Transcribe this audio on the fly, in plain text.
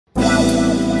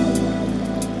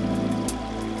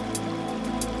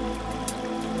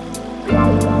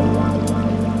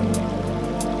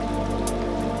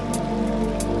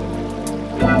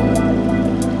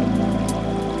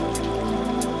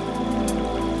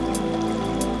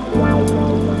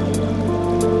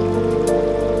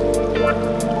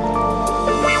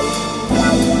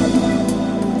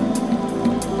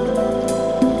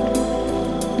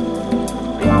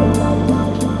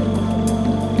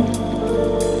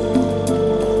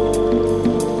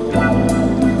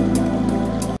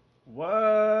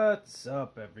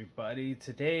everybody?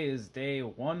 Today is day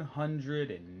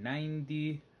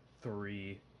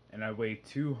 193 and I weigh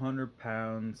 200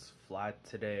 pounds flat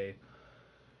today.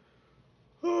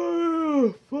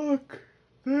 Oh, fuck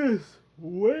this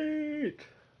weight.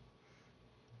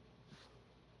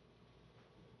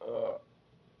 The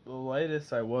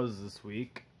lightest I was this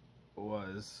week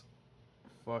was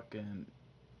fucking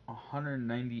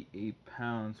 198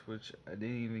 pounds, which I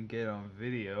didn't even get on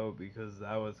video because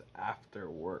that was after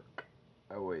work.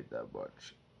 I weighed that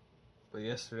much. But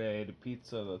yesterday I ate a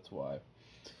pizza, that's why.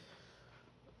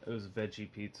 It was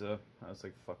veggie pizza. I was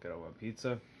like, fuck it, I want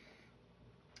pizza.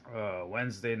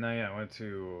 Wednesday night I went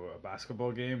to a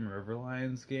basketball game, River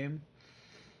Lions game,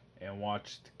 and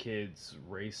watched the kids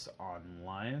race on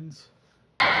lions.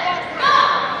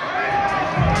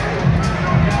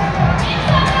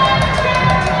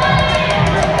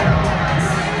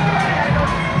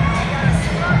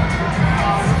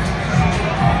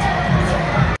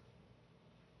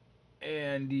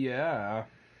 And yeah,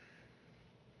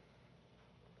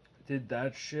 did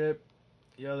that shit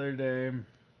the other day.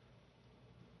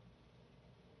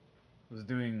 Was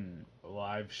doing a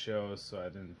live show, so I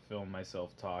didn't film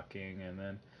myself talking, and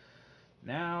then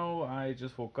now I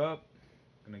just woke up,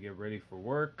 gonna get ready for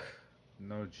work.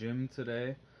 No gym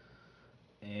today,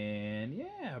 and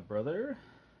yeah, brother,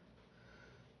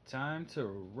 time to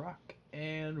rock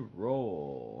and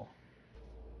roll.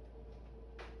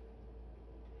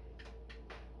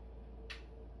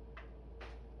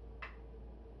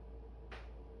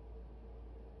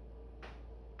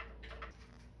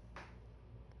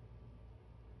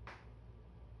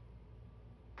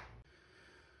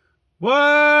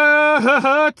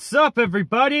 What's up,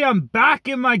 everybody? I'm back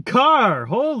in my car.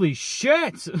 Holy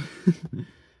shit.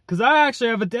 Because I actually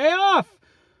have a day off.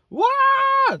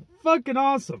 What? Fucking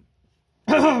awesome.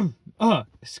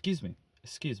 Excuse me.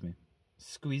 Excuse me.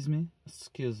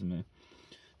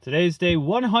 Today's day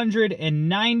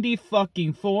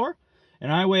 194,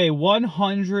 and I weigh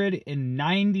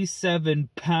 197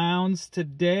 pounds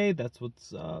today. That's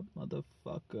what's up,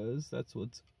 motherfuckers. That's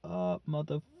what's up,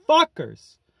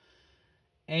 motherfuckers.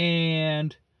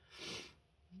 And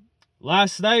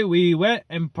last night we went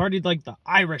and partied like the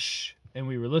Irish, and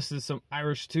we listened to some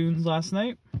Irish tunes last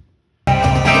night.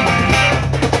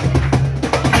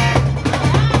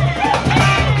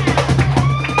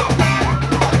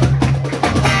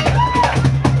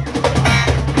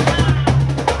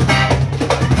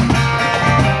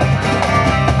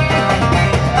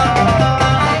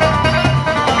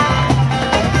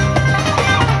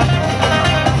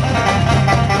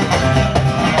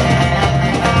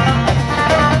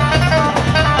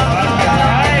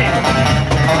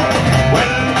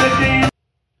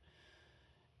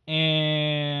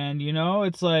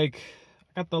 It's like,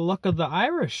 I got the luck of the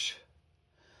Irish.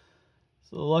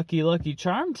 It's a lucky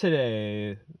charm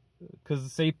today. Because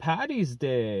it's St. Paddy's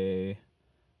Day.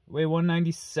 Weigh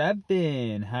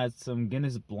 197. Had some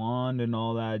Guinness Blonde and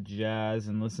all that jazz.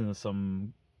 And listened to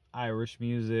some Irish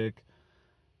music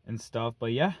and stuff.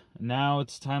 But yeah, now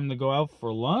it's time to go out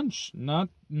for lunch. Not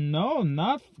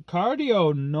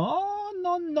cardio.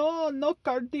 No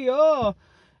cardio.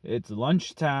 It's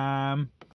lunchtime.